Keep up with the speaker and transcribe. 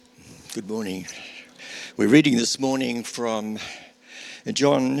Good morning. We're reading this morning from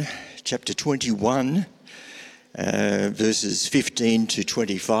John chapter 21, verses 15 to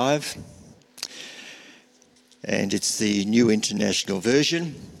 25. And it's the New International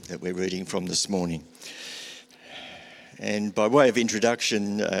Version that we're reading from this morning. And by way of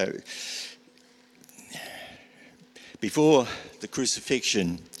introduction, before the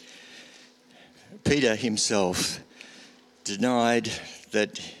crucifixion, Peter himself denied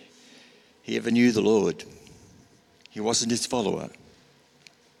that he ever knew the Lord. He wasn't his follower.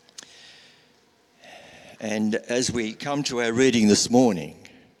 And as we come to our reading this morning,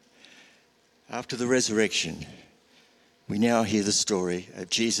 after the resurrection, we now hear the story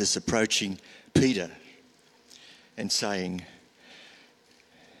of Jesus approaching Peter and saying,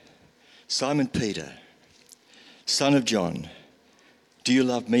 "Simon Peter, son of John, do you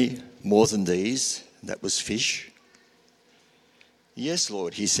love me more than these?" That was fish. "Yes,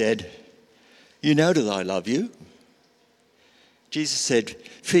 Lord," he said. "You know that I love you." Jesus said,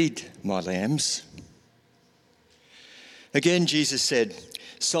 "Feed my lambs." Again, Jesus said,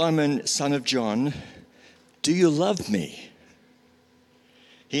 "Simon, son of John, do you love me?"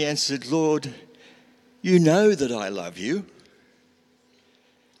 He answered, "Lord, you know that I love you."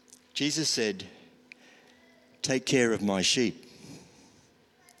 Jesus said, "Take care of my sheep."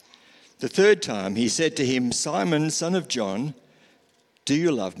 The third time he said to him, "Simon, son of John, do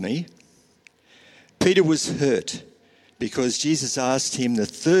you love me?" Peter was hurt because Jesus asked him the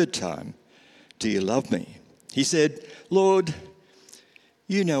third time, "Do you love me?" He said, "Lord,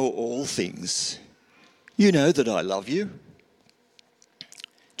 you know all things. You know that I love you."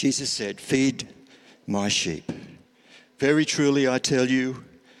 Jesus said, "Feed my sheep. Very truly I tell you,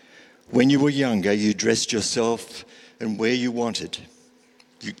 when you were younger, you dressed yourself, and where you wanted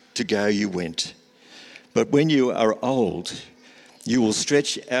to go, you went. But when you are old, you will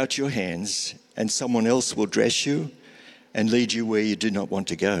stretch out your hands, and someone else will dress you and lead you where you do not want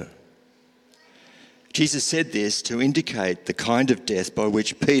to go." Jesus said this to indicate the kind of death by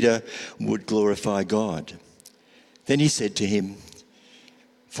which Peter would glorify God. Then he said to him,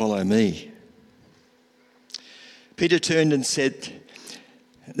 "Follow me." Peter turned and said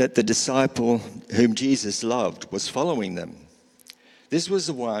that the disciple whom Jesus loved was following them. This was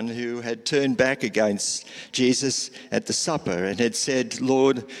the one who had turned back against Jesus at the supper and had said,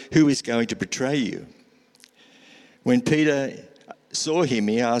 "Lord, who is going to betray you?" When Peter saw him,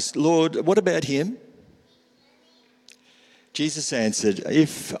 he asked, "Lord, what about him?" Jesus answered,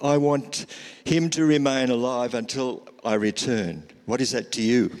 "If I want him to remain alive until I return, what is that to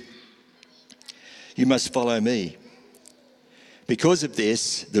you? You must follow me." Because of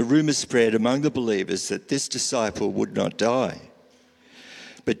this, the rumor spread among the believers that this disciple would not die.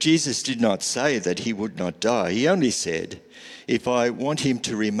 But Jesus did not say that he would not die. He only said, "If I want him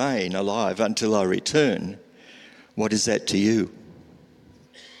to remain alive until I return, what is that to you?"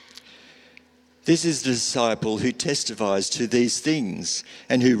 This is the disciple who testifies to these things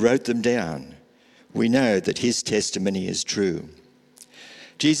and who wrote them down. We know that his testimony is true.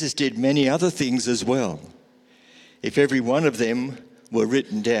 Jesus did many other things as well. If every one of them were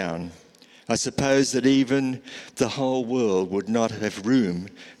written down, I suppose that even the whole world would not have room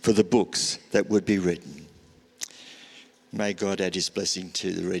for the books that would be written. May God add his blessing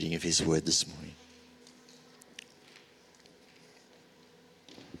to the reading of his word this morning.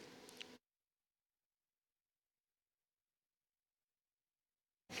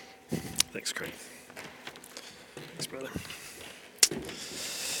 Thanks, Craig. Thanks, brother.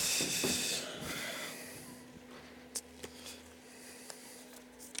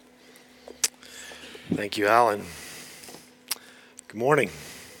 Thank you, Alan. Good morning.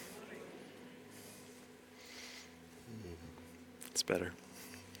 It's better.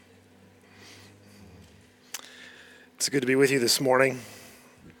 It's good to be with you this morning.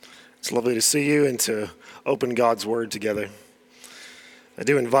 It's lovely to see you and to open God's Word together. I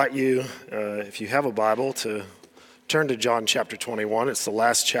do invite you, if you have a Bible, to turn to John chapter 21. It's the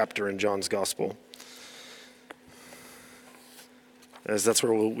last chapter in John's Gospel, as that's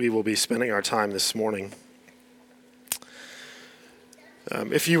where we will be spending our time this morning.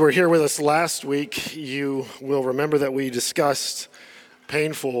 If you were here with us last week, you will remember that we discussed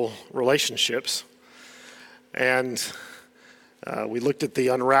painful relationships, and we looked at the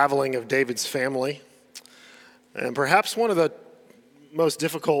unraveling of David's family, and perhaps one of the most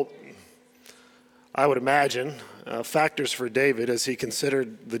difficult, I would imagine, factors for David as he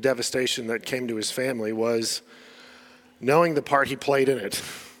considered the devastation that came to his family was knowing the part he played in it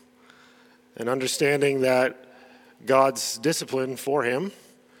and understanding that God's discipline for him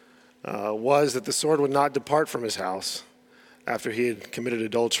was that the sword would not depart from his house after he had committed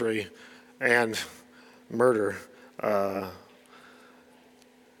adultery and murder. And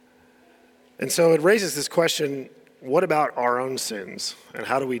so it raises this question, what about our own sins? And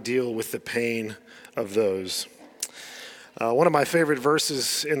how do we deal with the pain of those? One of my favorite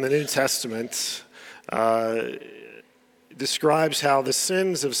verses in the New Testament describes how the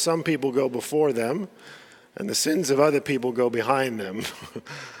sins of some people go before them and the sins of other people go behind them.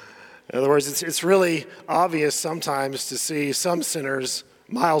 In other words, it's really obvious sometimes to see some sinners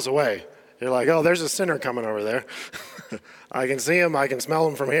miles away. You're like, oh, there's a sinner coming over there. I can see him, I can smell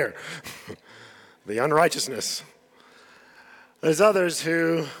him from here. The unrighteousness. There's others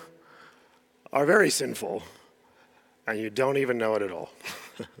who are very sinful, and you don't even know it at all.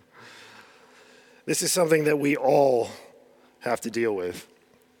 This is something that we all have to deal with.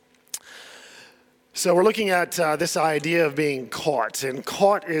 So we're looking at this idea of being caught, and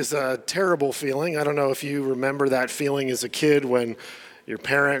caught is a terrible feeling. I don't know if you remember that feeling as a kid when your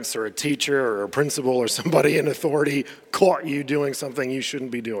parents or a teacher or a principal or somebody in authority caught you doing something you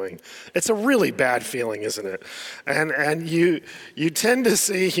shouldn't be doing. It's a really bad feeling, isn't it? And you tend to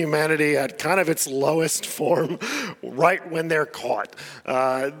see humanity at kind of its lowest form right when they're caught.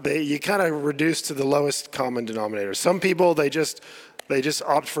 You kind of reduce to the lowest common denominator. Some people, they just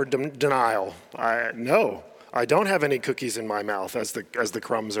opt for denial. No, I don't have any cookies in my mouth as the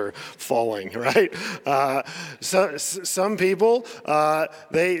crumbs are falling, right? So some people,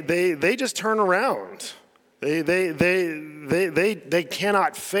 they just turn around. They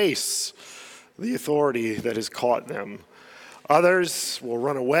cannot face the authority that has caught them. Others will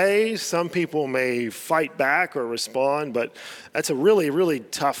run away. Some people may fight back or respond, but that's a really, really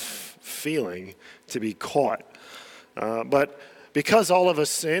tough feeling to be caught. But because all of us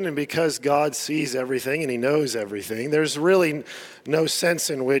sin and because God sees everything and he knows everything, there's really no sense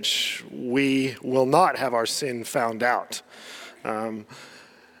in which we will not have our sin found out.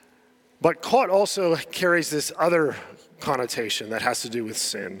 But caught also carries this other connotation that has to do with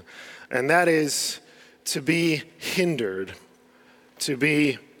sin, and that is to be hindered, to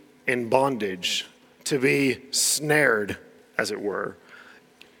be in bondage, to be snared, as it were,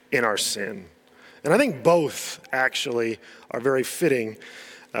 in our sin. And I think both actually are very fitting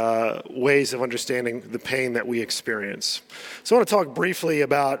ways of understanding the pain that we experience. So I want to talk briefly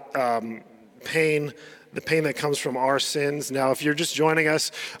about pain, the pain that comes from our sins. Now, if you're just joining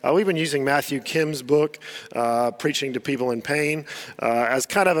us, we've been using Matthew Kim's book, Preaching to People in Pain, as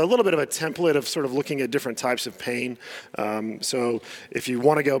kind of a little bit of a template of sort of looking at different types of pain. So if you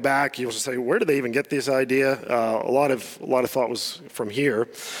want to go back, you'll say, where did they even get this idea? A lot of thought was from here.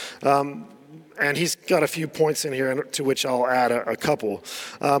 And he's got a few points in here to which I'll add a couple.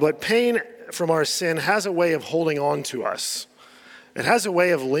 But pain from our sin has a way of holding on to us. It has a way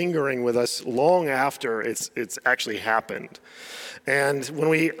of lingering with us long after it's actually happened. And when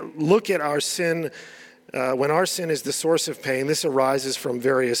we look at our sin, when our sin is the source of pain, this arises from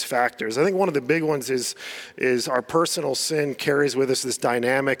various factors. I think one of the big ones is our personal sin carries with us this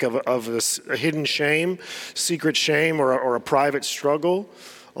dynamic of a hidden shame, secret shame, or a private struggle.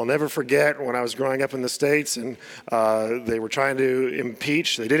 I'll never forget when I was growing up in the States and they were trying to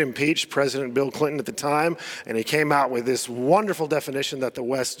they did impeach President Bill Clinton at the time, and he came out with this wonderful definition that the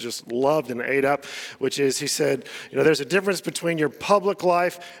West just loved and ate up, which is, he said, there's a difference between your public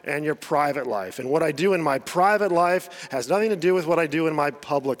life and your private life. And what I do in my private life has nothing to do with what I do in my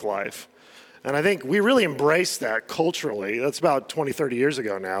public life. And I think we really embrace that culturally. That's about 20, 30 years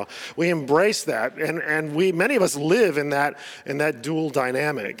ago now. We embrace that, and many of us live in that dual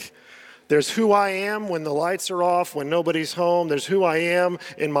dynamic. There's who I am when the lights are off, when nobody's home. There's who I am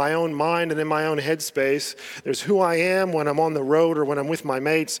in my own mind and in my own headspace. There's who I am when I'm on the road or when I'm with my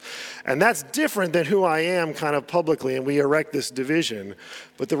mates. And that's different than who I am kind of publicly, and we erect this division.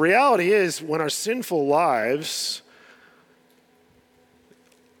 But the reality is, when our sinful lives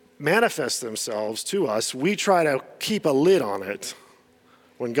manifest themselves to us, we try to keep a lid on it.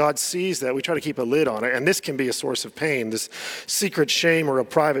 When God sees that, we try to keep a lid on it, and this can be a source of pain, this secret shame or a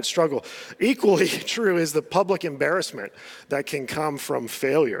private struggle. Equally true is the public embarrassment that can come from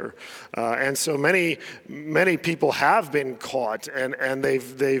failure. And so many people have been caught, and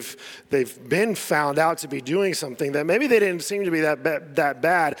they've been found out to be doing something that maybe they didn't seem to be that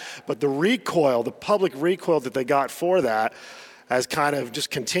bad, but the public recoil that they got for that has kind of just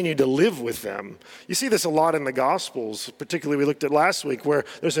continued to live with them. You see this a lot in the Gospels, particularly we looked at last week, where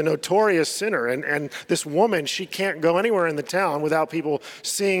there's a notorious sinner, and this woman, she can't go anywhere in the town without people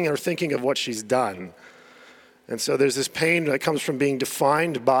seeing or thinking of what she's done. And so there's this pain that comes from being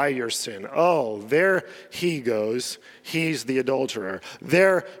defined by your sin. Oh, there he goes. He's the adulterer.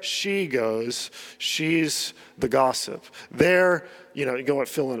 There she goes. She's the gossip. There, you go and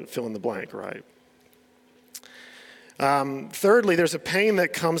fill in the blank, right? Thirdly, there's a pain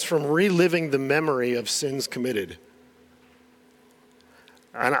that comes from reliving the memory of sins committed.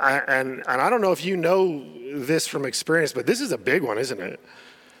 And I don't know if you know this from experience, but this is a big one, isn't it?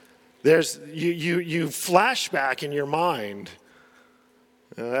 There's you flashback in your mind,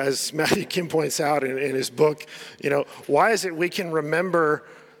 as Matthew Kim points out in his book. Why is it we can remember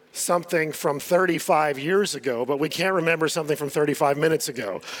something from 35 years ago, but we can't remember something from 35 minutes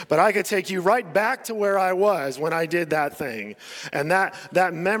ago? But I could take you right back to where I was when I did that thing, and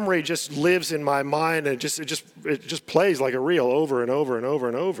that memory just lives in my mind, and it just plays like a reel over and over and over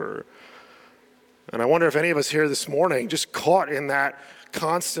and over. And I wonder if any of us here this morning just caught in that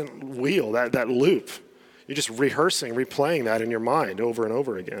constant wheel, that loop. You're just rehearsing, replaying that in your mind over and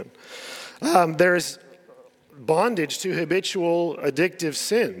over again. There's bondage to habitual addictive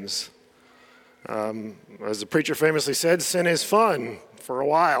sins. As the preacher famously said, sin is fun for a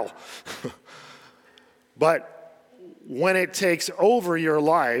while. But when it takes over your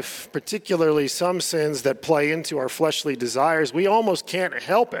life, particularly some sins that play into our fleshly desires, we almost can't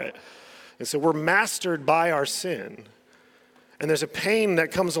help it. And so we're mastered by our sin. And there's a pain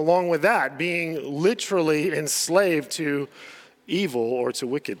that comes along with that, being literally enslaved to evil or to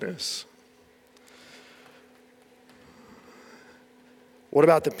wickedness. What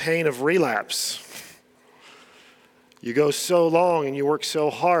about the pain of relapse? You go so long and you work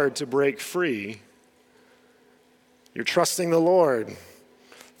so hard to break free. You're trusting the Lord.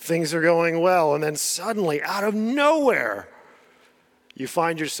 Things are going well, and then suddenly, out of nowhere, you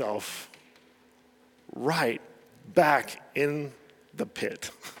find yourself right back in the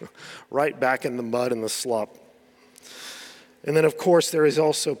pit, right back in the mud and the slop. And then, of course, there is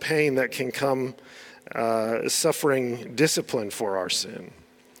also pain that can come suffering discipline for our sin.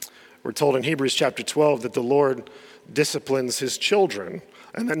 We're told in Hebrews chapter 12 that the Lord disciplines his children,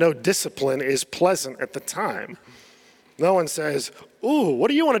 and that no discipline is pleasant at the time. No one says, "Ooh, what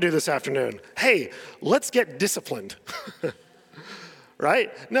do you want to do this afternoon? Hey, let's get disciplined."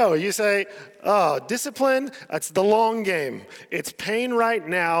 Right? No, you say, "Oh, discipline, that's the long game. It's pain right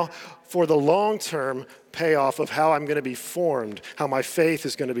now for the long-term payoff of how I'm going to be formed, how my faith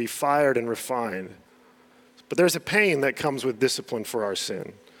is going to be fired and refined." But there's a pain that comes with discipline for our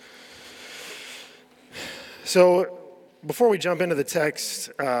sin. So before we jump into the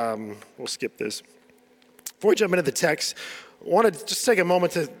text, we'll skip this. Before we jump into the text, I want to just take a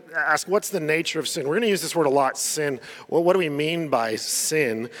moment to ask, what's the nature of sin? We're going to use this word a lot, sin. Well, what do we mean by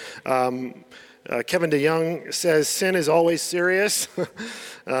sin? Kevin DeYoung says sin is always serious.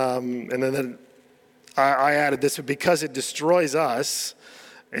 And then I added this, because it destroys us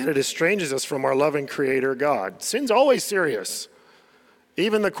and it estranges us from our loving Creator God. Sin's always serious.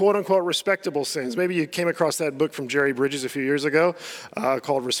 Even the quote-unquote respectable sins. Maybe you came across that book from Jerry Bridges a few years ago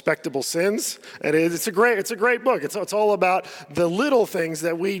called Respectable Sins. And it's a great book. It's all about the little things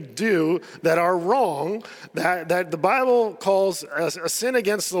that we do that are wrong, that the Bible calls a sin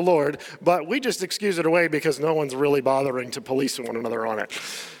against the Lord, but we just excuse it away because no one's really bothering to police one another on it.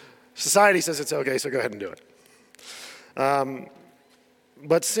 Society says it's okay, so go ahead and do it.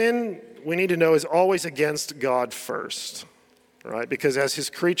 But sin, we need to know, is always against God first. Right? Because as his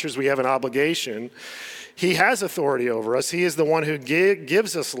creatures, we have an obligation. He has authority over us. He is the one who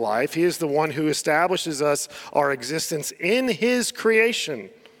gives us life. He is the one who establishes us, our existence in his creation.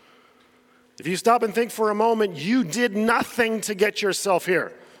 If you stop and think for a moment, you did nothing to get yourself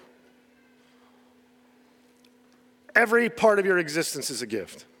here. Every part of your existence is a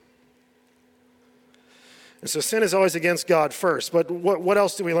gift. And so sin is always against God first. But what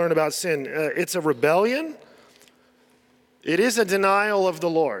else do we learn about sin? It's a rebellion. It is a denial of the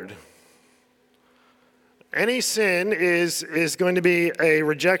Lord. Any sin is going to be a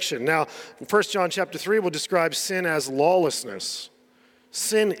rejection. Now, 1 John chapter 3 will describe sin as lawlessness.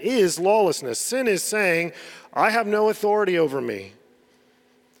 Sin is lawlessness. Sin is saying, I have no authority over me.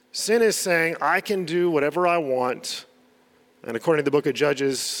 Sin is saying, I can do whatever I want. And according to the book of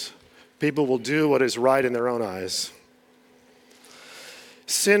Judges, people will do what is right in their own eyes.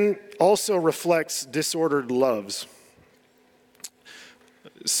 Sin also reflects disordered loves.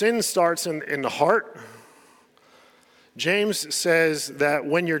 Sin starts in the heart. James says that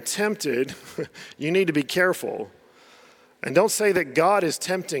when you're tempted, you need to be careful. And don't say that God is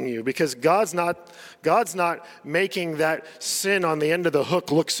tempting you, because God's not making that sin on the end of the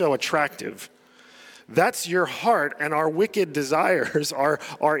hook look so attractive. That's your heart, and our wicked desires,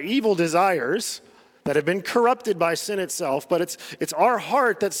 our evil desires, that have been corrupted by sin itself, but it's our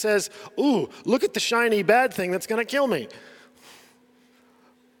heart that says, ooh, look at the shiny bad thing that's going to kill me.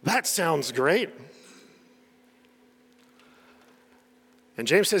 That sounds great. And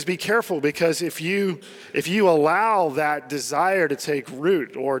James says, be careful, because if you allow that desire to take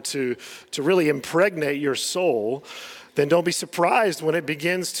root or to really impregnate your soul, then don't be surprised when it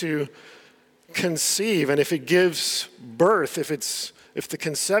begins to conceive, and if it gives birth, if the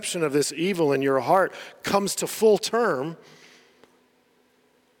conception of this evil in your heart comes to full term,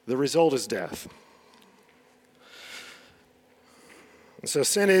 the result is death. And so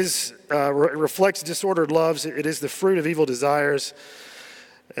sin reflects disordered loves. It is the fruit of evil desires.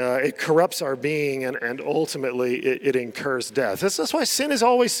 It corrupts our being, and ultimately it incurs death. That's why sin is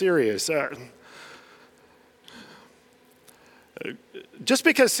always serious. Just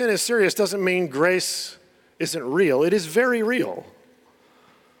because sin is serious doesn't mean grace isn't real. It is very real.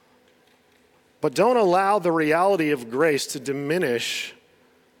 But don't allow the reality of grace to diminish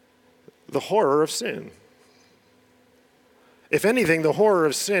the horror of sin. If anything, the horror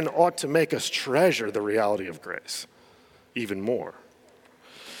of sin ought to make us treasure the reality of grace even more.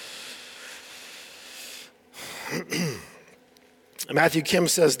 Matthew Kim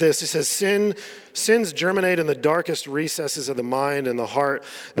says this. He says, sins germinate in the darkest recesses of the mind and the heart.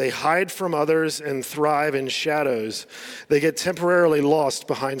 They hide from others and thrive in shadows. They get temporarily lost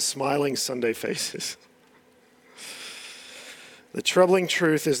behind smiling Sunday faces. The troubling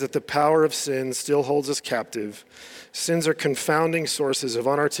truth is that the power of sin still holds us captive. Sins are confounding sources of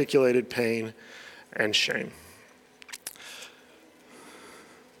unarticulated pain and shame.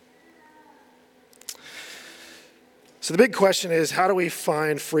 So the big question is, how do we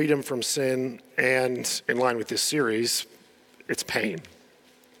find freedom from sin? And in line with this series, it's pain.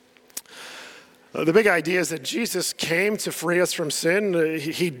 The big idea is that Jesus came to free us from sin.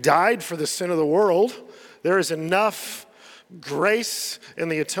 He died for the sin of the world. There is enough grace in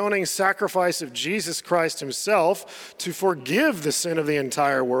the atoning sacrifice of Jesus Christ himself to forgive the sin of the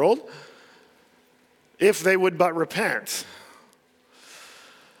entire world if they would but repent.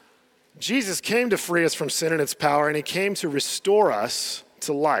 Jesus came to free us from sin and its power, and he came to restore us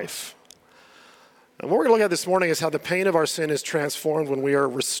to life. And what we're going to look at this morning is how the pain of our sin is transformed when we are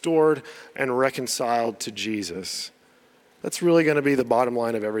restored and reconciled to Jesus. That's really going to be the bottom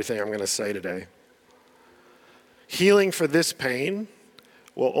line of everything I'm going to say today. Healing for this pain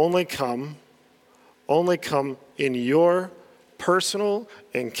will only come in your personal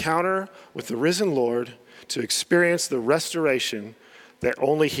encounter with the risen Lord to experience the restoration that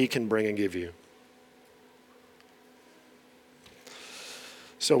only he can bring and give you.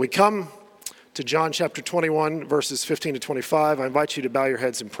 So we come to John chapter 21, verses 15 to 25. I invite you to bow your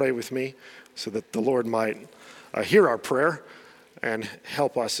heads and pray with me so that the Lord might hear our prayer and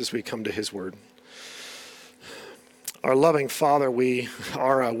help us as we come to his word. Our loving Father, we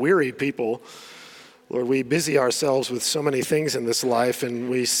are a weary people. Lord, we busy ourselves with so many things in this life, and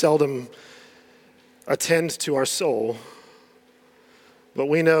we seldom attend to our soul. But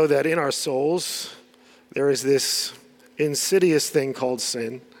we know that in our souls, there is this insidious thing called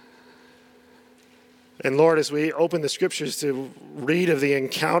sin. And Lord, as we open the scriptures to read of the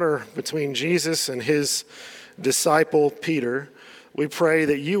encounter between Jesus and his disciple Peter, we pray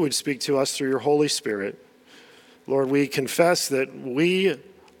that you would speak to us through your Holy Spirit. Lord, we confess that we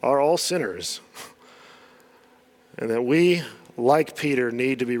are all sinners and that we, like Peter,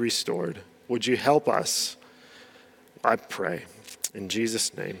 need to be restored. Would you help us? I pray. In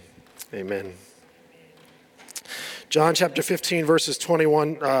Jesus' name, amen. John chapter 21, verses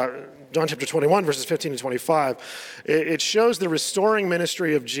 15 to 25. It shows the restoring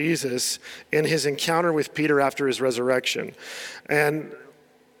ministry of Jesus in his encounter with Peter after his resurrection. And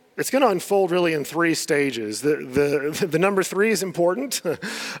it's going to unfold really in three stages. The number three is important.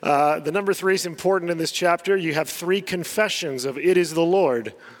 The number three is important in this chapter. You have three confessions of "it is the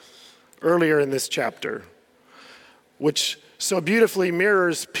Lord" earlier in this chapter, which so beautifully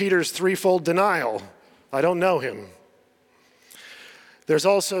mirrors Peter's threefold denial. I don't know him. There's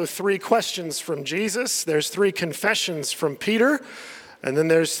also three questions from Jesus. There's three confessions from Peter. And then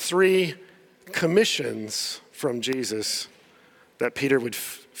there's three commissions from Jesus that Peter would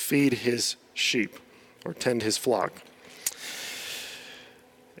feed his sheep or tend his flock.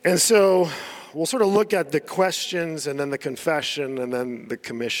 And so we'll sort of look at the questions and then the confession and then the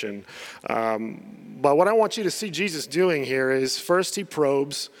commission. But what I want you to see Jesus doing here is first he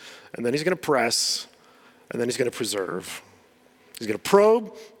probes, and then he's going to press, and then he's going to preserve. He's going to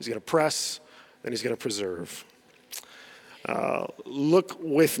probe, he's going to press, then he's going to preserve. Look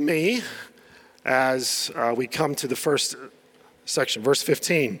with me as we come to the first section. Verse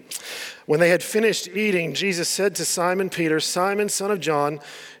 15. When they had finished eating, Jesus said to Simon Peter, "Simon, son of John,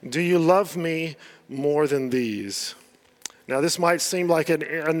 do you love me more than these?" Now, this might seem like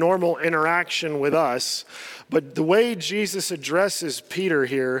a normal interaction with us, but the way Jesus addresses Peter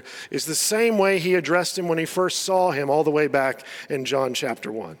here is the same way he addressed him when he first saw him all the way back in John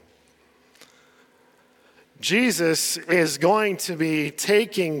chapter 1. Jesus is going to be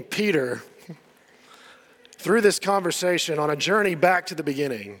taking Peter through this conversation on a journey back to the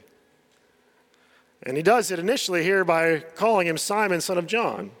beginning. And he does it initially here by calling him Simon, son of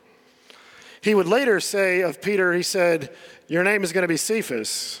John. He would later say of Peter, he said, "Your name is going to be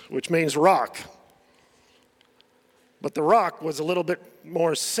Cephas," which means rock. But the rock was a little bit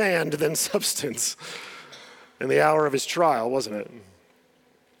more sand than substance in the hour of his trial, wasn't it?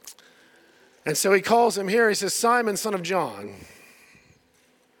 And so he calls him here, he says, "Simon, son of John,"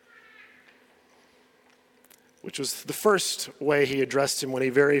 which was the first way he addressed him when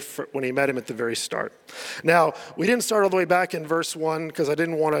he met him at the very start. Now, we didn't start all the way back in verse 1 because I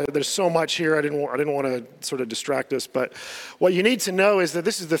didn't want to, there's so much here, I didn't want to sort of distract us, but what you need to know is that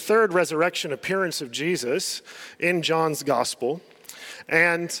this is the third resurrection appearance of Jesus in John's gospel.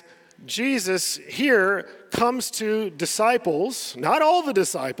 And Jesus here comes to disciples, not all the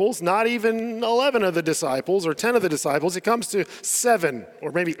disciples, not even 11 of the disciples or 10 of the disciples, he comes to 7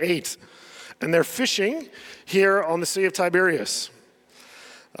 or maybe 8. And they're fishing here on the Sea of Tiberias,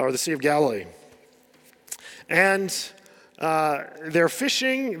 or the Sea of Galilee. And they're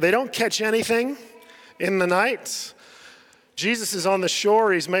fishing. They don't catch anything in the night. Jesus is on the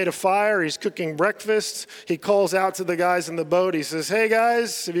shore. He's made a fire. He's cooking breakfast. He calls out to the guys in the boat. He says, "Hey,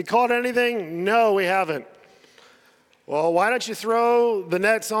 guys, have you caught anything?" "No, we haven't." "Well, why don't you throw the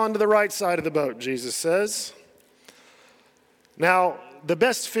nets onto the right side of the boat," Jesus says. Now, the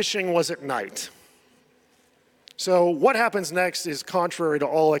best fishing was at night. So what happens next is contrary to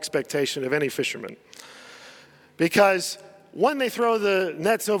all expectation of any fisherman. Because when they throw the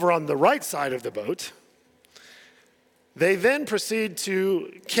nets over on the right side of the boat, they then proceed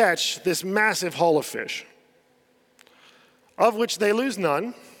to catch this massive haul of fish, of which they lose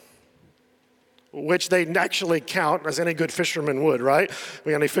none, which they actually count, as any good fisherman would, right?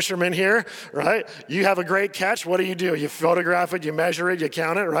 We got any fishermen here, right? You have a great catch, what do? You photograph it, you measure it, you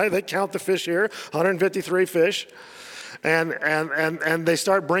count it, right? They count the fish here, 153 fish, and they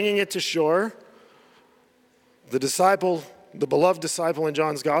start bringing it to shore. The disciple, the beloved disciple in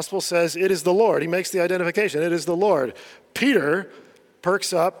John's gospel says, "It is the Lord." He makes the identification, "It is the Lord." Peter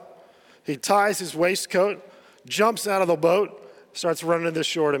perks up, he ties his waistcoat, jumps out of the boat, starts running to the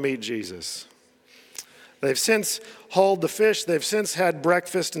shore to meet Jesus. They've since hauled the fish, they've since had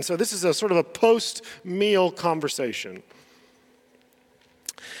breakfast, and so this is a sort of a post-meal conversation.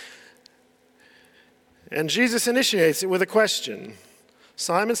 And Jesus initiates it with a question.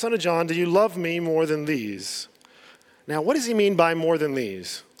 "Simon, son of John, do you love me more than these?" Now, what does he mean by more than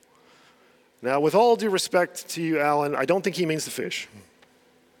these? Now, with all due respect to you, Alan, I don't think he means the fish.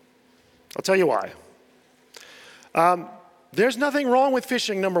 I'll tell you why. There's nothing wrong with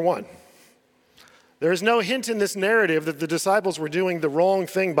fishing, number one. There is no hint in this narrative that the disciples were doing the wrong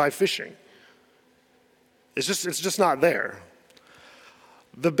thing by fishing. It's just not there.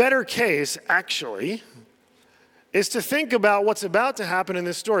 The better case, actually, is to think about what's about to happen in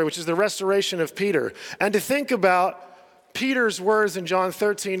this story, which is the restoration of Peter, and to think about Peter's words in John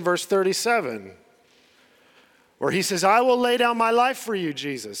 13, verse 37, where he says, "I will lay down my life for you,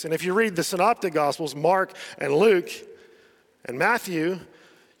 Jesus." And if you read the Synoptic Gospels, Mark and Luke and Matthew,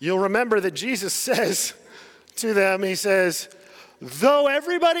 you'll remember that Jesus says to them, he says, "Though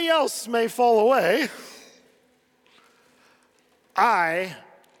everybody else may fall away, I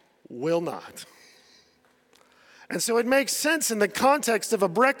will not." And so it makes sense in the context of a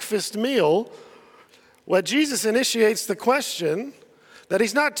breakfast meal where Jesus initiates the question that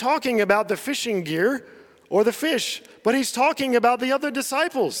he's not talking about the fishing gear or the fish, but he's talking about the other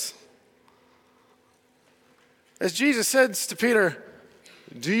disciples. As Jesus says to Peter,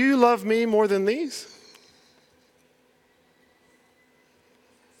 "Do you love me more than these?"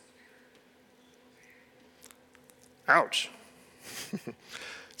 Ouch.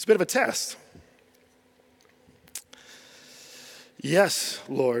 It's a bit of a test. "Yes,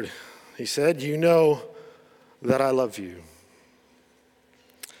 Lord," he said, "you know that I love you."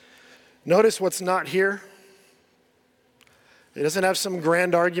 Notice what's not here. He doesn't have some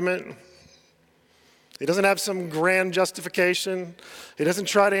grand argument. He doesn't have some grand justification. He doesn't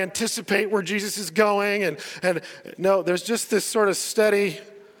try to anticipate where Jesus is going. And no, there's just this sort of steady,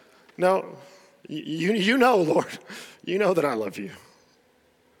 no, you know, Lord, you know that I love you.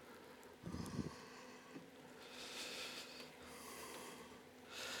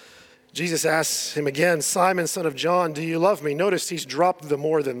 Jesus asks him again, Simon, son of John, do you love me? Notice he's dropped the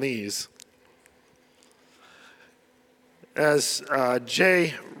more than these. As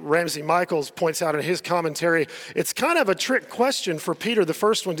J. Ramsey Michaels points out in his commentary, it's kind of a trick question for Peter, the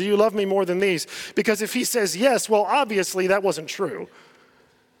first one, do you love me more than these? Because if he says yes, well, obviously that wasn't true.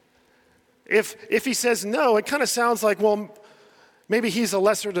 If he says no, it kind of sounds like, well, maybe he's a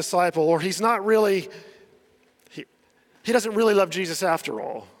lesser disciple, or he's not really, he doesn't really love Jesus after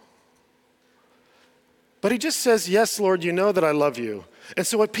all. But he just says, yes, Lord, you know that I love you. And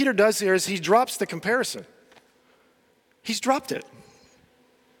so what Peter does here is he drops the comparison. He's dropped it.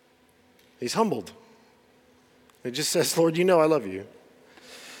 He's humbled. He just says, Lord, you know I love you.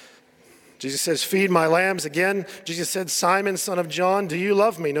 Jesus says, feed my lambs. Again, Jesus said, Simon, son of John, do you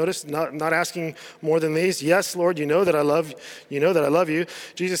love me? Notice, not asking more than these. Yes, Lord, you know that I love you.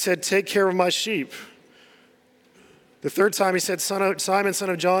 Jesus said, take care of my sheep. The third time he said, Simon, son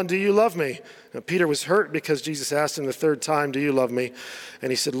of John, do you love me? Now, Peter was hurt because Jesus asked him the third time, do you love me?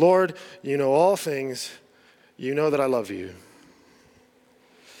 And he said, Lord, you know all things. You know that I love you.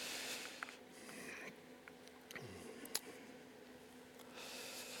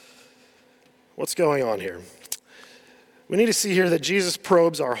 What's going on here? We need to see here that Jesus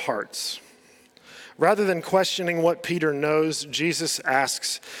probes our hearts. Rather than questioning what Peter knows, Jesus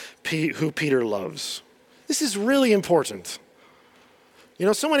asks who Peter loves. This is really important. You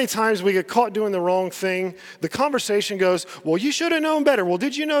know, so many times we get caught doing the wrong thing. The conversation goes, well, you should have known better. Well,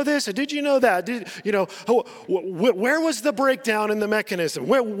 did you know this or did you know that? Where was the breakdown in the mechanism?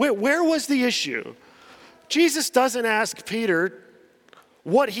 Where was the issue? Jesus doesn't ask Peter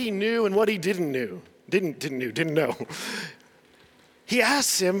what he knew and what he didn't know. He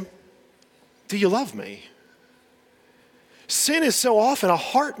asks him, do you love me? Sin is so often a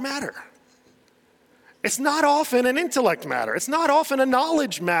heart matter. It's not often an intellect matter. It's not often a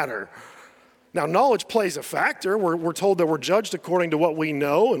knowledge matter. Now, knowledge plays a factor. We're told that we're judged according to what we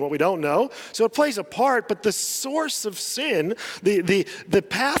know and what we don't know. So it plays a part, but the source of sin, the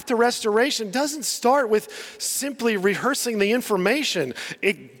path to restoration doesn't start with simply rehearsing the information.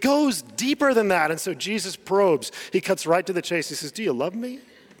 It goes deeper than that. And so Jesus probes. He cuts right to the chase. He says, do you love me?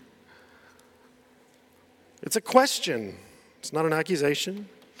 It's a question. It's not an accusation.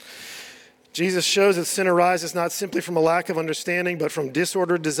 Jesus shows that sin arises not simply from a lack of understanding, but from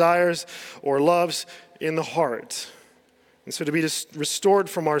disordered desires or loves in the heart. And so to be restored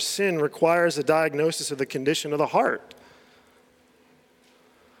from our sin requires a diagnosis of the condition of the heart.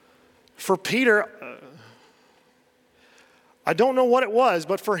 For Peter, I don't know what it was,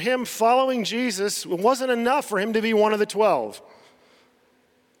 but for him, following Jesus, it wasn't enough for him to be one of the 12.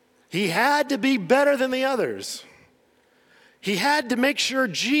 He had to be better than the others. He had to make sure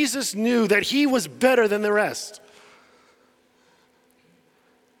Jesus knew that he was better than the rest.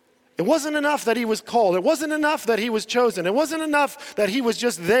 It wasn't enough that he was called. It wasn't enough that he was chosen. It wasn't enough that he was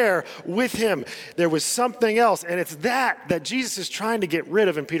just there with him. There was something else, and it's that Jesus is trying to get rid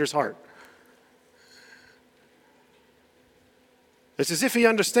of in Peter's heart. It's as if he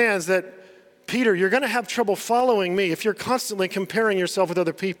understands that, Peter, you're going to have trouble following me if you're constantly comparing yourself with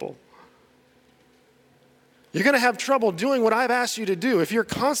other people. You're going to have trouble doing what I've asked you to do if you're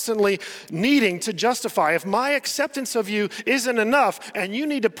constantly needing to justify. If my acceptance of you isn't enough and you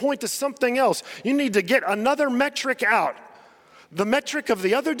need to point to something else, you need to get another metric out. The metric of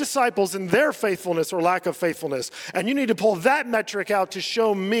the other disciples and their faithfulness or lack of faithfulness. And you need to pull that metric out to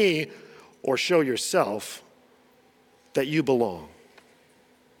show me or show yourself that you belong.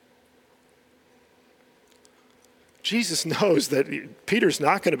 Jesus knows that Peter's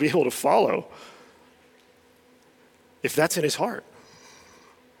not going to be able to follow if that's in his heart.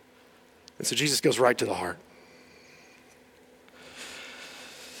 And so Jesus goes right to the heart.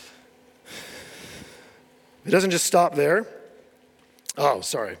 It doesn't just stop there. Oh,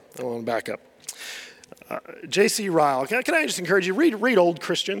 sorry. I want to back up. J.C. Ryle, can I just encourage you, read old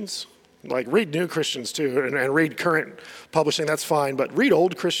Christians. Like, read new Christians too, and read current publishing, that's fine. But read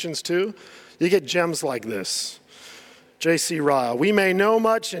old Christians too. You get gems like this. J.C. Ryle, we may know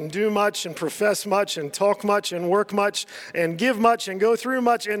much and do much and profess much and talk much and work much and give much and go through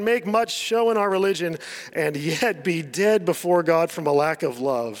much and make much show in our religion and yet be dead before God from a lack of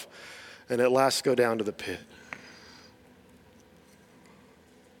love and at last go down to the pit.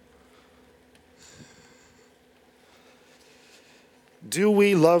 Do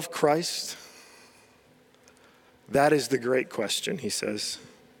we love Christ? That is the great question, he says.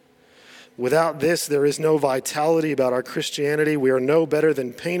 Without this, there is no vitality about our Christianity. We are no better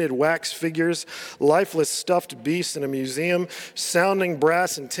than painted wax figures, lifeless stuffed beasts in a museum, sounding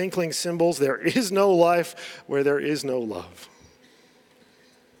brass and tinkling cymbals. There is no life where there is no love.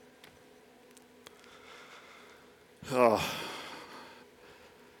 I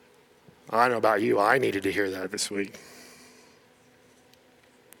don't know about you, I needed to hear that this week.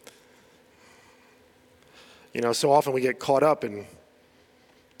 You know, so often we get caught up in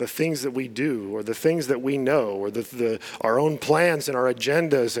the things that we do or the things that we know or our own plans and our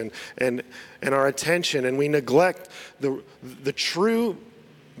agendas and our attention, and we neglect the true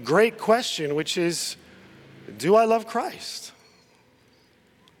great question, which is, do I love Christ?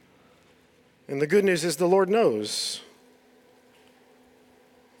 And the good news is the Lord knows.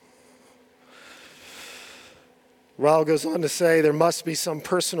 Ryle goes on to say there must be some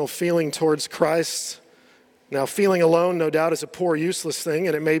personal feeling towards Christ. Now, feeling alone, no doubt, is a poor, useless thing,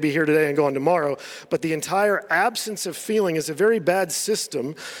 and it may be here today and gone tomorrow, but the entire absence of feeling is a very bad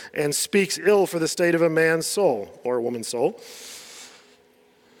system and speaks ill for the state of a man's soul or a woman's soul.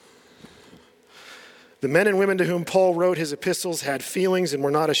 The men and women to whom Paul wrote his epistles had feelings and were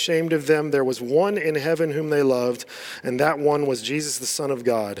not ashamed of them. There was one in heaven whom they loved, and that one was Jesus, the Son of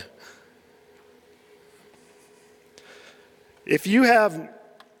God. If you have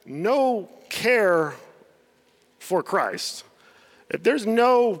no care for Christ, if there's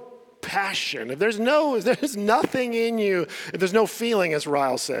no passion, if there's nothing in you, if there's no feeling, as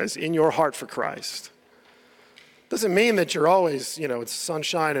Ryle says, in your heart for Christ, doesn't mean that you're always, it's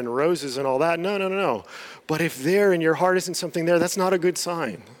sunshine and roses and all that. No. But if there in your heart isn't something there, that's not a good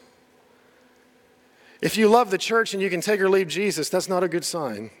sign. If you love the church and you can take or leave Jesus, that's not a good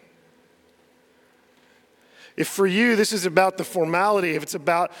sign. If for you this is about the formality, if it's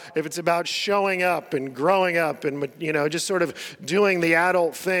about showing up and growing up and just sort of doing the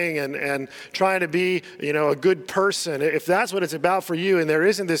adult thing and trying to be a good person, if that's what it's about for you and there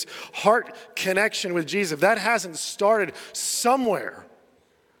isn't this heart connection with Jesus, if that hasn't started somewhere,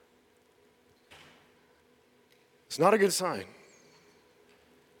 it's not a good sign.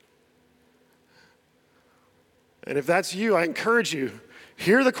 And if that's you, I encourage you,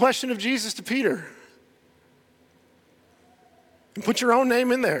 hear the question of Jesus to Peter. And put your own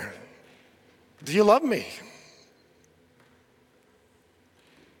name in there. Do you love me?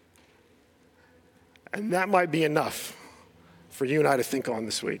 And that might be enough for you and I to think on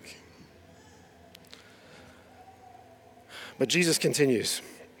this week. But Jesus continues.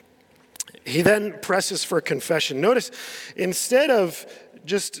 He then presses for confession. Notice, instead of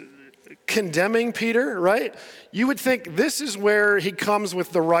just condemning Peter, right? You would think this is where he comes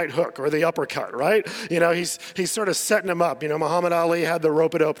with the right hook or the uppercut, right? He's sort of setting him up. Muhammad Ali had the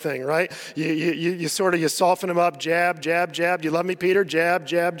rope-a-dope thing, right? You soften him up, jab, jab, jab. You love me, Peter? Jab,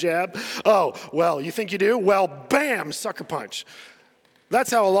 jab, jab. Oh, well, you think you do? Well, bam, sucker punch.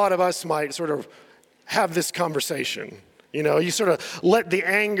 That's how a lot of us might sort of have this conversation. You sort of let the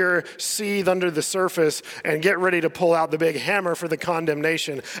anger seethe under the surface and get ready to pull out the big hammer for the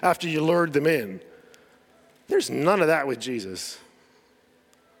condemnation after you lured them in. There's none of that with Jesus.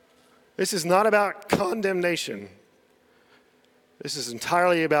 This is not about condemnation. This is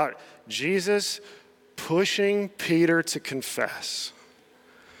entirely about Jesus pushing Peter to confess,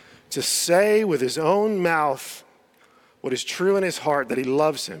 to say with his own mouth what is true in his heart, that he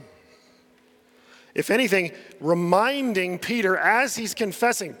loves him. If anything, reminding Peter as he's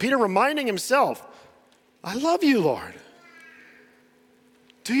confessing, Peter reminding himself, I love you, Lord.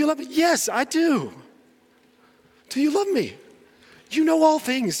 Do you love me? Yes, I do. Do you love me? You know all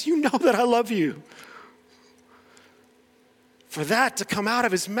things. You know that I love you. For that to come out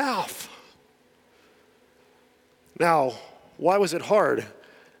of his mouth. Now, why was it hard?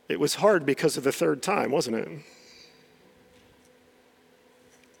 It was hard because of the third time, wasn't it?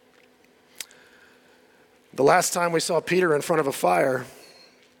 The last time we saw Peter in front of a fire,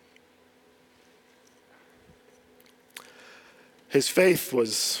 his faith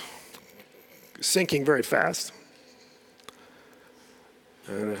was sinking very fast.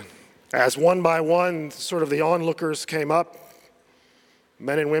 And as one by one, sort of the onlookers came up,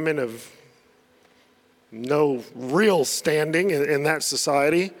 men and women of no real standing in that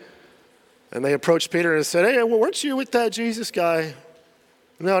society, and they approached Peter and said, hey, weren't you with that Jesus guy?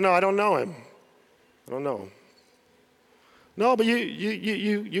 No, I don't know him. I don't know. No, but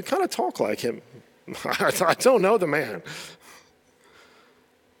you kind of talk like him. I don't know the man.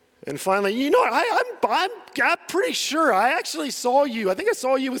 And finally, I'm pretty sure I actually saw you. I think I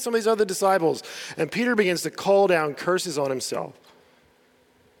saw you with some of these other disciples. And Peter begins to call down curses on himself,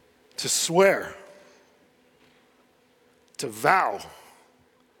 to swear, to vow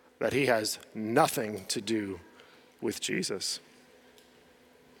that he has nothing to do with Jesus.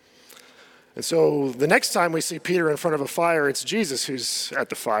 And so the next time we see Peter in front of a fire, it's Jesus who's at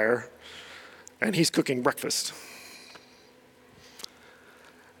the fire, and he's cooking breakfast.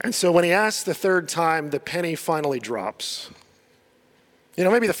 And so when he asks the third time, the penny finally drops. You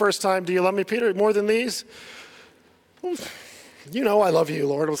know, maybe the first time, do you love me, Peter, more than these? Well, you know I love you,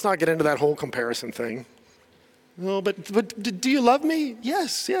 Lord. Let's not get into that whole comparison thing. No, but do you love me?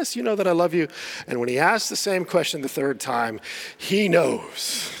 Yes, you know that I love you. And when he asks the same question the third time, he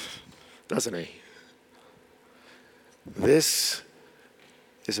knows, doesn't he? This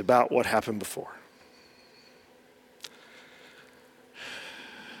is about what happened before.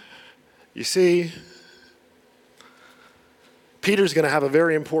 You see, Peter's going to have a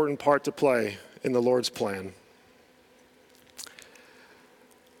very important part to play in the Lord's plan.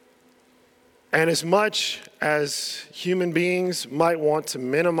 And as much as human beings might want to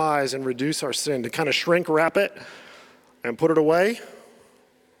minimize and reduce our sin, to kind of shrink wrap it and put it away,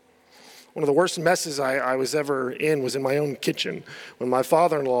 one of the worst messes I was ever in was in my own kitchen when my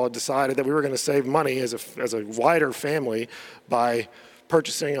father-in-law decided that we were going to save money as a wider family by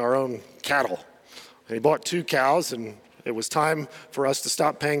purchasing our own cattle. And he bought 2 cows, and it was time for us to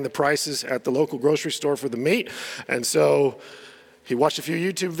stop paying the prices at the local grocery store for the meat. And so he watched a few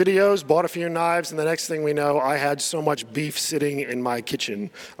YouTube videos, bought a few knives, and the next thing we know, I had so much beef sitting in my kitchen,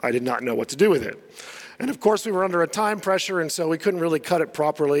 I did not know what to do with it. And of course, we were under a time pressure, and so we couldn't really cut it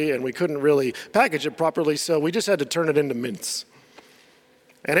properly, and we couldn't really package it properly, so we just had to turn it into mince.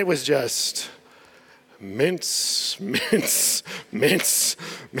 And it was just mince.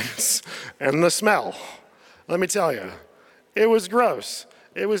 And the smell, let me tell you, it was gross.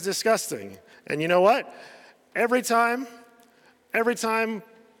 It was disgusting. And you know what? Every time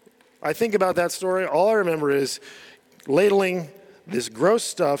I think about that story, all I remember is ladling this gross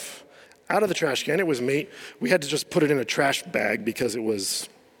stuff out of the trash can. It was meat. We had to just put it in a trash bag because it was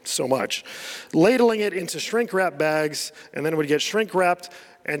so much. Ladling it into shrink wrap bags, and then it would get shrink wrapped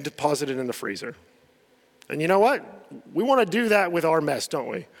and deposited in the freezer. And you know what? We want to do that with our mess, don't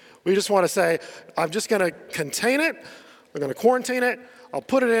we? We just want to say, I'm just going to contain it. I'm going to quarantine it. I'll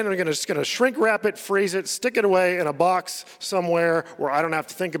put it in, and I'm just going to shrink wrap it, freeze it, stick it away in a box somewhere where I don't have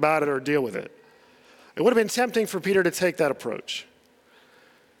to think about it or deal with it. It would have been tempting for Peter to take that approach.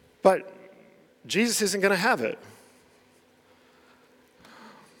 But Jesus isn't going to have it.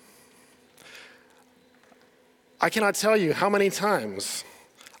 I cannot tell you how many times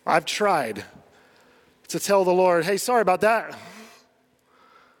I've tried to tell the Lord, hey, sorry about that,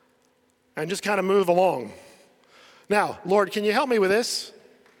 and just kind of move along. Now, Lord, can you help me with this?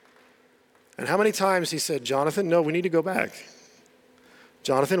 And how many times he said, Jonathan, no, we need to go back.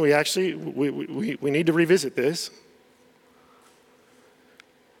 Jonathan, we need to revisit this.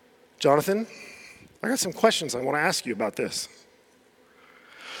 Jonathan, I got some questions I want to ask you about this.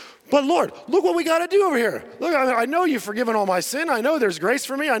 But Lord, look what we got to do over here. Look, I know you've forgiven all my sin. I know there's grace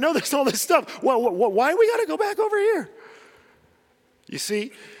for me. I know there's all this stuff. Why we got to go back over here? You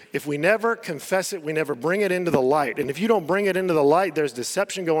see, if we never confess it, we never bring it into the light. And if you don't bring it into the light, there's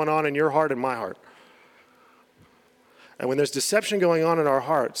deception going on in your heart and my heart. And when there's deception going on in our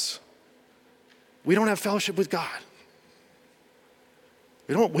hearts, we don't have fellowship with God.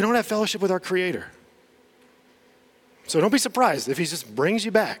 We don't have fellowship with our Creator. So don't be surprised if he just brings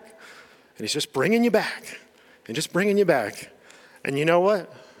you back. And he's just bringing you back. And just bringing you back. And you know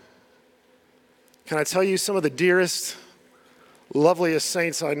what? Can I tell you some of the dearest, loveliest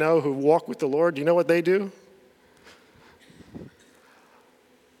saints I know who walk with the Lord? Do you know what they do?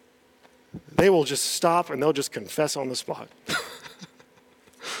 They will just stop and they'll just confess on the spot.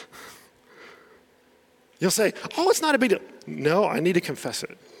 You'll say, oh, it's not a big deal. No, I need to confess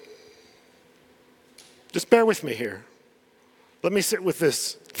it. Just bear with me here. Let me sit with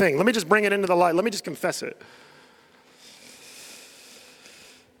this thing. Let me just bring it into the light. Let me just confess it.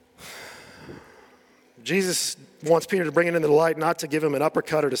 Jesus wants Peter to bring it into the light, not to give him an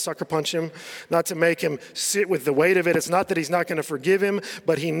uppercut or to sucker punch him, not to make him sit with the weight of it. It's not that he's not going to forgive him,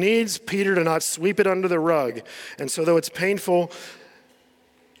 but he needs Peter to not sweep it under the rug. And so though it's painful,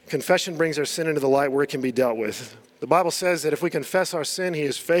 confession brings our sin into the light where it can be dealt with. The Bible says that if we confess our sin, he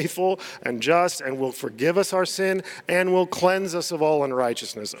is faithful and just and will forgive us our sin and will cleanse us of all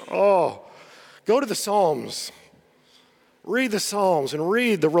unrighteousness. Oh, go to the Psalms. Read the Psalms and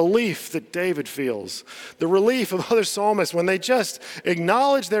read the relief that David feels, the relief of other psalmists when they just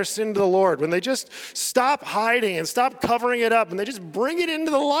acknowledge their sin to the Lord, when they just stop hiding and stop covering it up and they just bring it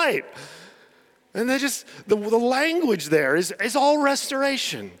into the light. And they just, the language there is all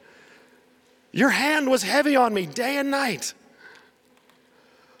restoration. Your hand was heavy on me day and night.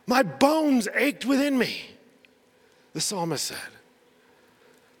 My bones ached within me, the psalmist said.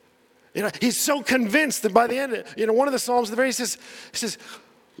 You know, he's so convinced that by the end, one of the Psalms at the very end, he says,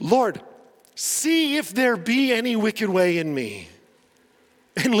 Lord, see if there be any wicked way in me.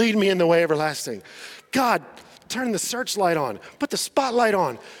 and lead me in the way everlasting. God, turn the searchlight on. Put the spotlight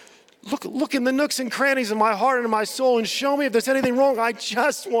on. Look in the nooks and crannies of my heart and my soul and show me if there's anything wrong. I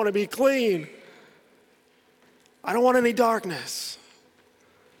just want to be clean. I don't want any darkness.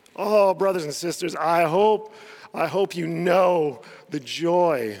 Oh, brothers and sisters, I hope you know the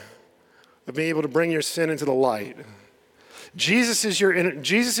joy of being able to bring your sin into the light. Jesus is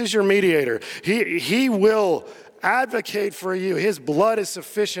your mediator. He will advocate for you. His blood is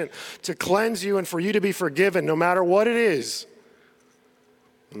sufficient to cleanse you and for you to be forgiven no matter what it is.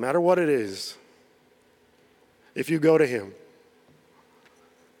 No matter what it is. If you go to him.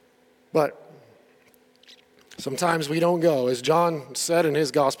 But sometimes we don't go. As John said in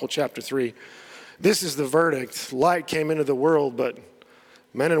his gospel, chapter 3, this is the verdict. Light came into the world, but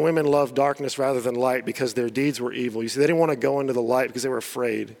men and women loved darkness rather than light because their deeds were evil. You see, they didn't want to go into the light because they were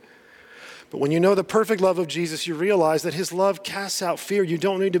afraid. But when you know the perfect love of Jesus, you realize that his love casts out fear. You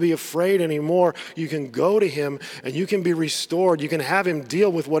don't need to be afraid anymore. You can go to him and you can be restored. You can have him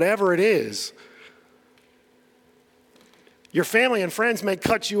deal with whatever it is. Your family and friends may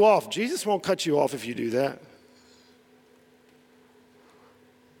cut you off. Jesus won't cut you off if you do that.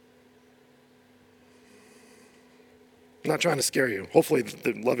 I'm not trying to scare you. Hopefully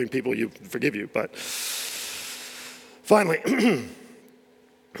the loving people you forgive you. But finally,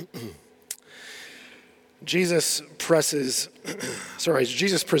 Jesus preserves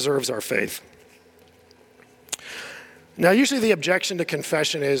our faith. Now, usually the objection to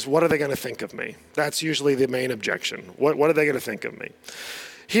confession is, what are they going to think of me? That's usually the main objection. What are they going to think of me?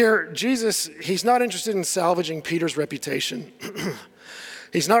 Here, Jesus, he's not interested in salvaging Peter's reputation.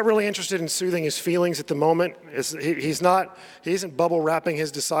 He's not really interested in soothing his feelings at the moment. He isn't bubble wrapping his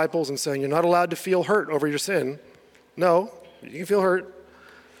disciples and saying, you're not allowed to feel hurt over your sin. No, you can feel hurt.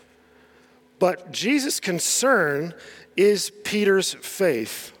 But Jesus' concern is Peter's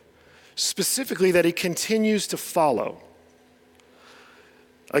faith, specifically that he continues to follow.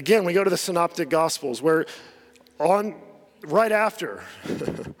 Again, we go to the Synoptic Gospels where right after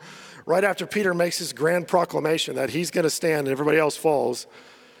Peter makes his grand proclamation that he's going to stand and everybody else falls,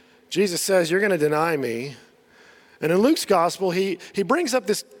 Jesus says, you're going to deny me. And in Luke's gospel, he brings up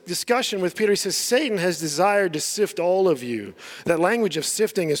this discussion with Peter. He says, Satan has desired to sift all of you. That language of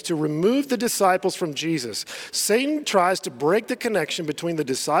sifting is to remove the disciples from Jesus. Satan tries to break the connection between the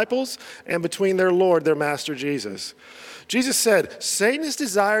disciples and between their Lord, their Master Jesus. Jesus said, Satan has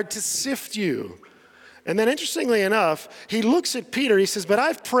desired to sift you. And then interestingly enough, he looks at Peter, he says, but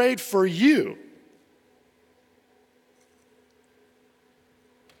I've prayed for you.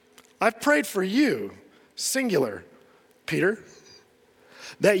 I've prayed for you, singular, Peter,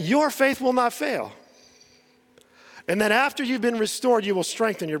 that your faith will not fail. And that after you've been restored, you will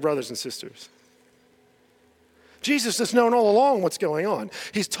strengthen your brothers and sisters. Jesus has known all along what's going on.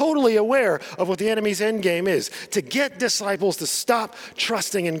 He's totally aware of what the enemy's end game is, to get disciples to stop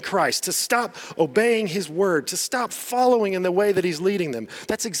trusting in Christ, to stop obeying his word, to stop following in the way that he's leading them.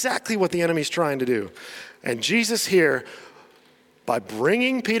 That's exactly what the enemy's trying to do. And Jesus here, by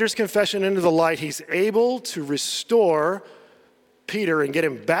bringing Peter's confession into the light, he's able to restore Peter and get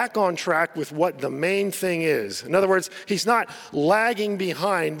him back on track with what the main thing is. In other words, he's not lagging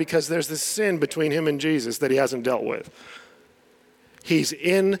behind because there's this sin between him and Jesus that he hasn't dealt with. He's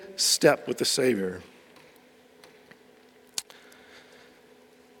in step with the Savior.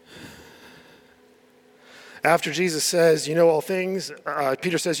 After Jesus says, you know all things,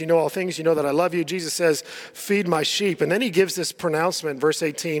 Peter says, you know all things, you know that I love you. Jesus says, feed my sheep. And then he gives this pronouncement, verse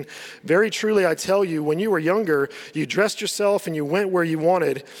 18, very truly I tell you, when you were younger, you dressed yourself and you went where you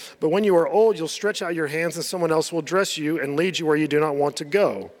wanted. But when you are old, you'll stretch out your hands and someone else will dress you and lead you where you do not want to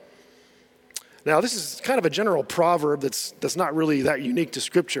go. Now, this is kind of a general proverb that's not really that unique to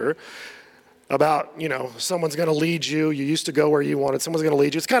Scripture about, someone's going to lead you. You used to go where you wanted. Someone's going to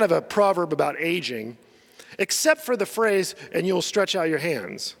lead you. It's kind of a proverb about aging. Except for the phrase, and you'll stretch out your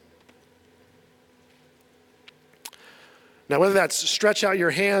hands. Now, whether that's stretch out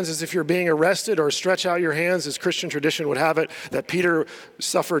your hands as if you're being arrested or stretch out your hands as Christian tradition would have it, that Peter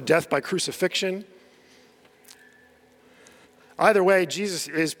suffered death by crucifixion. Either way, Jesus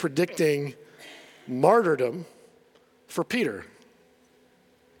is predicting martyrdom for Peter.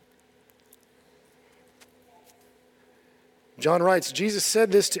 John writes, Jesus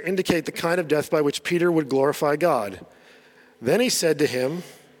said this to indicate the kind of death by which Peter would glorify God. Then he said to him,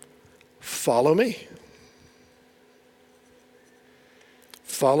 follow me.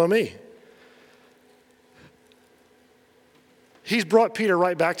 Follow me. He's brought Peter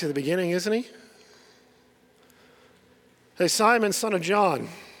right back to the beginning, isn't he? Hey, Simon, son of John,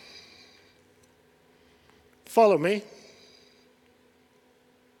 follow me.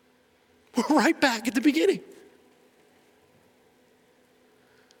 We're right back at the beginning.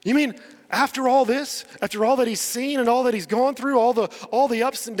 You mean after all this, after all that he's seen and all that he's gone through, all the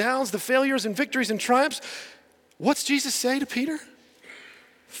ups and downs, the failures and victories and triumphs, what's Jesus say to Peter?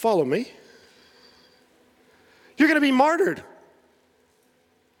 Follow me. You're going to be martyred.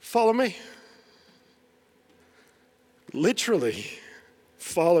 Follow me. Literally,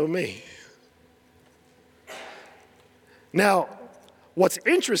 follow me. Now, what's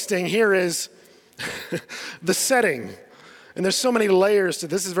interesting here is the setting. And there's so many layers to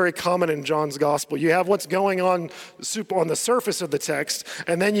this. Is very common in John's gospel. You have what's going on the surface of the text,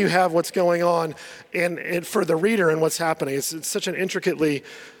 and then you have what's going on for the reader and what's happening. It's such an intricately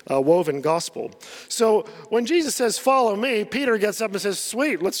woven gospel. So when Jesus says, follow me, Peter gets up and says,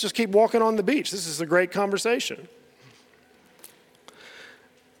 sweet, let's just keep walking on the beach. This is a great conversation.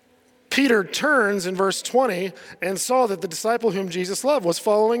 Peter turns in verse 20 and saw that the disciple whom Jesus loved was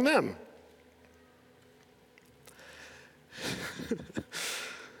following them.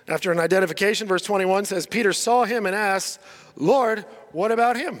 After an identification, verse 21 says, Peter saw him and asked, Lord, what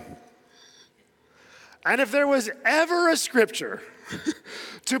about him? And if there was ever a scripture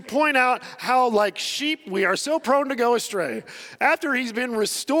to point out how, like sheep, we are so prone to go astray, after he's been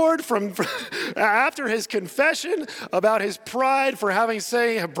restored after his confession about his pride for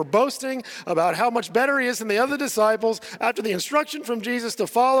boasting about how much better he is than the other disciples, after the instruction from Jesus to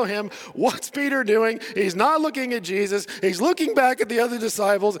follow him, what's Peter doing? He's not looking at Jesus, he's looking back at the other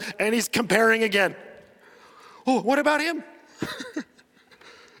disciples, and he's comparing again. Oh, what about him?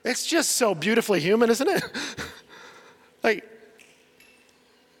 It's just so beautifully human, isn't it? Like,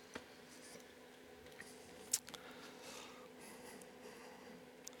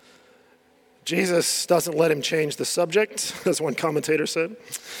 Jesus doesn't let him change the subject, as one commentator said.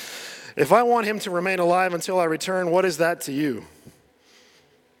 If I want him to remain alive until I return, what is that to you?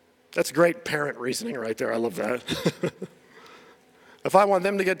 That's great parent reasoning right there. I love that. If I want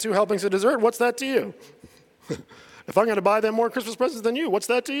them to get 2 helpings of dessert, what's that to you? If I'm going to buy them more Christmas presents than you, what's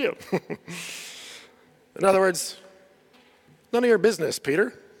that to you? In other words, none of your business,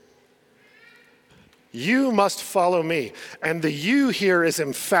 Peter. You must follow me. And the you here is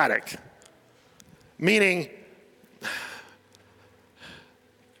emphatic. Meaning,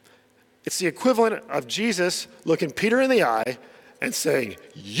 it's the equivalent of Jesus looking Peter in the eye and saying,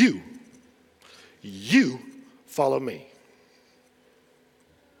 you follow me.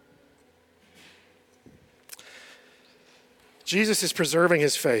 Jesus is preserving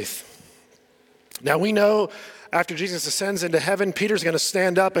his faith. Now we know after Jesus ascends into heaven, Peter's going to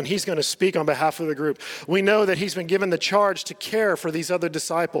stand up and he's going to speak on behalf of the group. We know that he's been given the charge to care for these other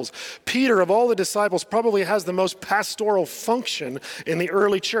disciples. Peter, of all the disciples, probably has the most pastoral function in the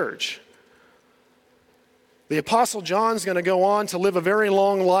early church. The Apostle John's going to go on to live a very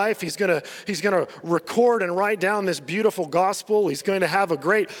long life. He's going to record and write down this beautiful gospel. He's going to have a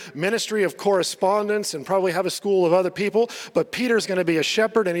great ministry of correspondence and probably have a school of other people. But Peter's going to be a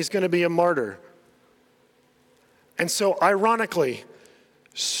shepherd and he's going to be a martyr. And so, ironically,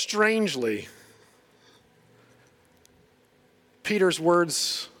 strangely, Peter's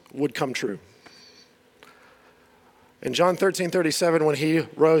words would come true. In John 13:37, when he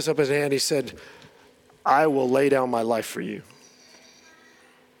rose up his hand, he said, I will lay down my life for you.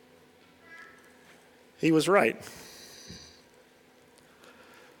 He was right.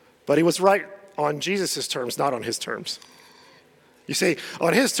 But he was right on Jesus' terms, not on his terms. You see,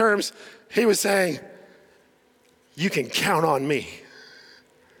 on his terms, he was saying, you can count on me.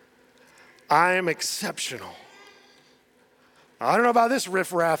 I am exceptional. I don't know about this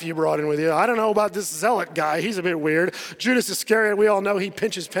riffraff you brought in with you. I don't know about this zealot guy. He's a bit weird. Judas Iscariot, we all know he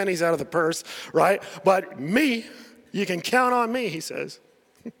pinches pennies out of the purse, right? But me, you can count on me, he says.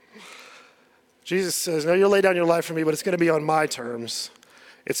 Jesus says, no, you'll lay down your life for me, but it's going to be on my terms.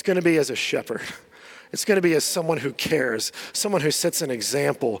 It's going to be as a shepherd. It's going to be as someone who cares, someone who sets an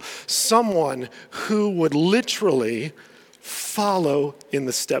example, someone who would literally follow in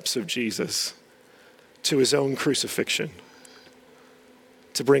the steps of Jesus to his own crucifixion,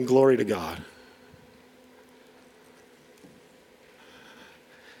 to bring glory to God.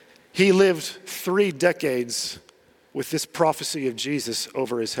 He lived 3 decades with this prophecy of Jesus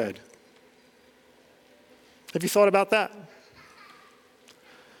over his head. Have you thought about that?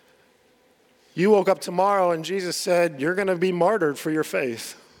 You woke up tomorrow and Jesus said, you're going to be martyred for your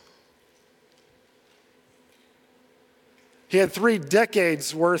faith. He had 3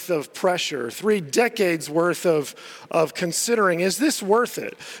 decades worth of pressure, 3 decades worth of considering, is this worth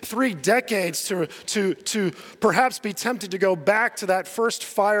it? 3 decades to perhaps be tempted to go back to that first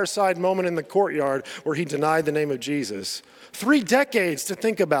fireside moment in the courtyard where he denied the name of Jesus. 3 decades to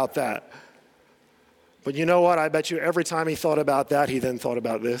think about that. But you know what? I bet you every time he thought about that, he then thought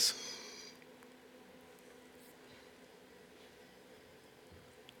about this.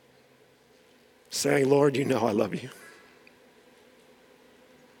 Saying, Lord, you know I love you.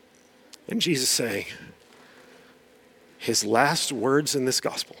 And Jesus saying, his last words in this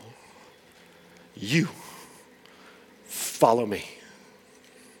gospel, you follow me.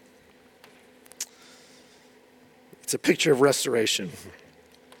 It's a picture of restoration.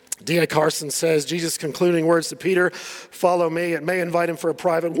 D.A. Carson says, Jesus' concluding words to Peter, follow me. It may invite him for a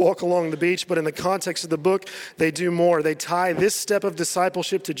private walk along the beach, but in the context of the book, they do more. They tie this step of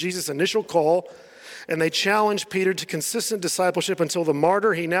discipleship to Jesus' initial call, and they challenge Peter to consistent discipleship until the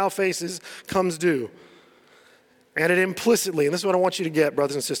martyr he now faces comes due. And it implicitly, and this is what I want you to get,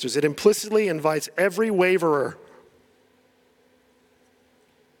 brothers and sisters, it implicitly invites every waverer,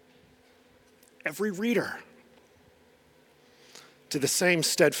 every reader, to the same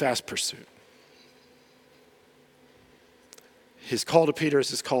steadfast pursuit. His call to Peter is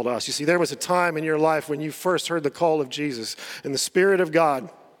his call to us. You see, there was a time in your life when you first heard the call of Jesus, and the Spirit of God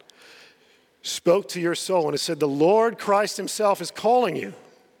spoke to your soul, and it said, the Lord Christ himself is calling you.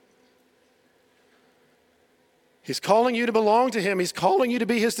 He's calling you to belong to him. He's calling you to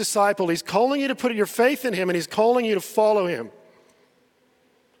be his disciple. He's calling you to put your faith in him, and he's calling you to follow him.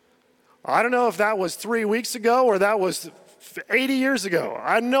 I don't know if that was 3 weeks ago or that was 80 years ago.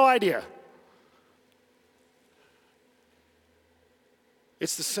 I had no idea.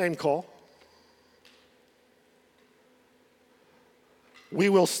 It's the same call. We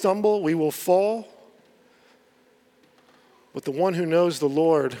will stumble, we will fall, but the one who knows the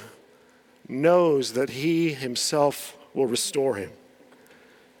Lord knows that he himself will restore him,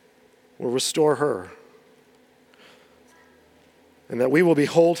 will restore her, and that we will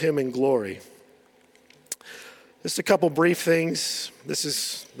behold him in glory. Just a couple brief things. This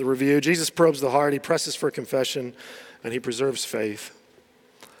is the review. Jesus probes the heart, he presses for confession, and he preserves faith.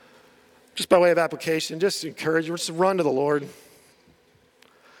 Just by way of application, just encourage you, just run to the Lord.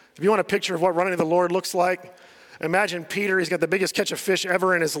 If you want a picture of what running to the Lord looks like, imagine Peter, he's got the biggest catch of fish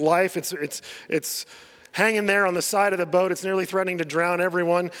ever in his life. It's hanging there on the side of the boat. It's nearly threatening to drown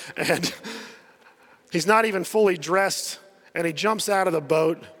everyone. And he's not even fully dressed, and he jumps out of the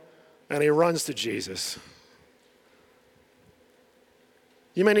boat, and he runs to Jesus.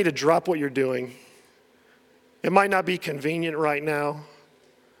 You may need to drop what you're doing. It might not be convenient right now.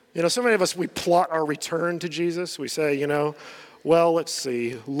 You know, so many of us, we plot our return to Jesus. We say, well, let's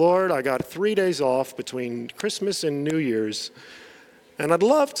see. Lord, I got 3 days off between Christmas and New Year's, and I'd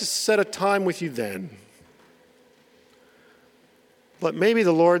love to set a time with you then. But maybe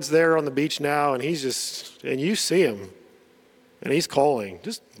the Lord's there on the beach now, and and you see him, and he's calling.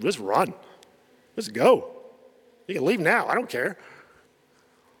 Just run. Let's go. You can leave now. I don't care.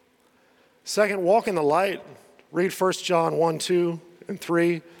 Second, walk in the light. Read 1 John 1, 2, and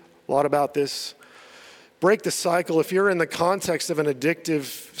 3. A lot about this. Break the cycle. If you're in the context of an addictive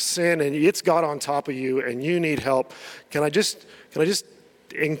sin and it's got on top of you and you need help, can I just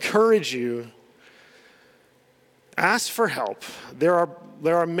encourage you? Ask for help. There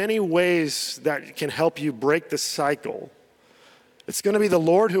are many ways that can help you break the cycle. It's going to be the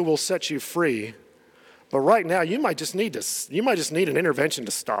Lord who will set you free. But right now, you might just need an intervention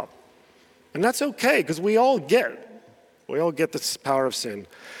to stop. And that's okay, because we all get this power of sin.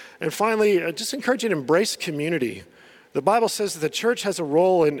 And finally, just encourage you to embrace community. The Bible says that the church has a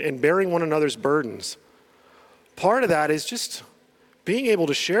role in bearing one another's burdens. Part of that is just being able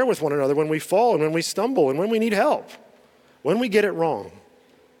to share with one another when we fall and when we stumble and when we need help, when we get it wrong.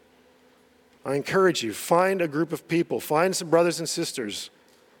 I encourage you, find a group of people, find some brothers and sisters,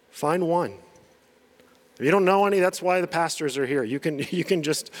 find one. If you don't know any, that's why the pastors are here. You can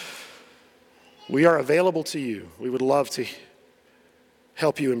just... We are available to you. We would love to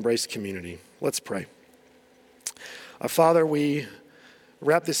help you embrace community. Let's pray. Father, we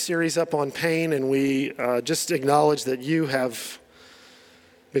wrap this series up on pain, and we just acknowledge that you have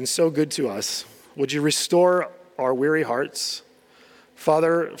been so good to us. Would you restore our weary hearts?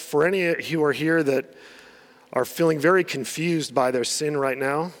 Father, for any who are here that are feeling very confused by their sin right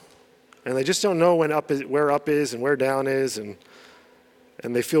now, and they just don't know where up is and where down is, and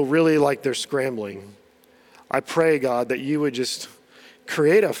they feel really like they're scrambling. I pray, God, that you would just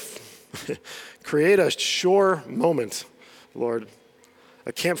create a shore moment, Lord,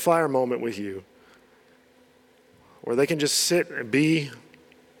 a campfire moment with you, where they can just sit and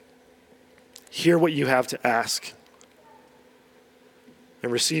hear what you have to ask,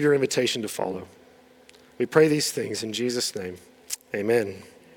 and receive your invitation to follow. We pray these things in Jesus' name. Amen.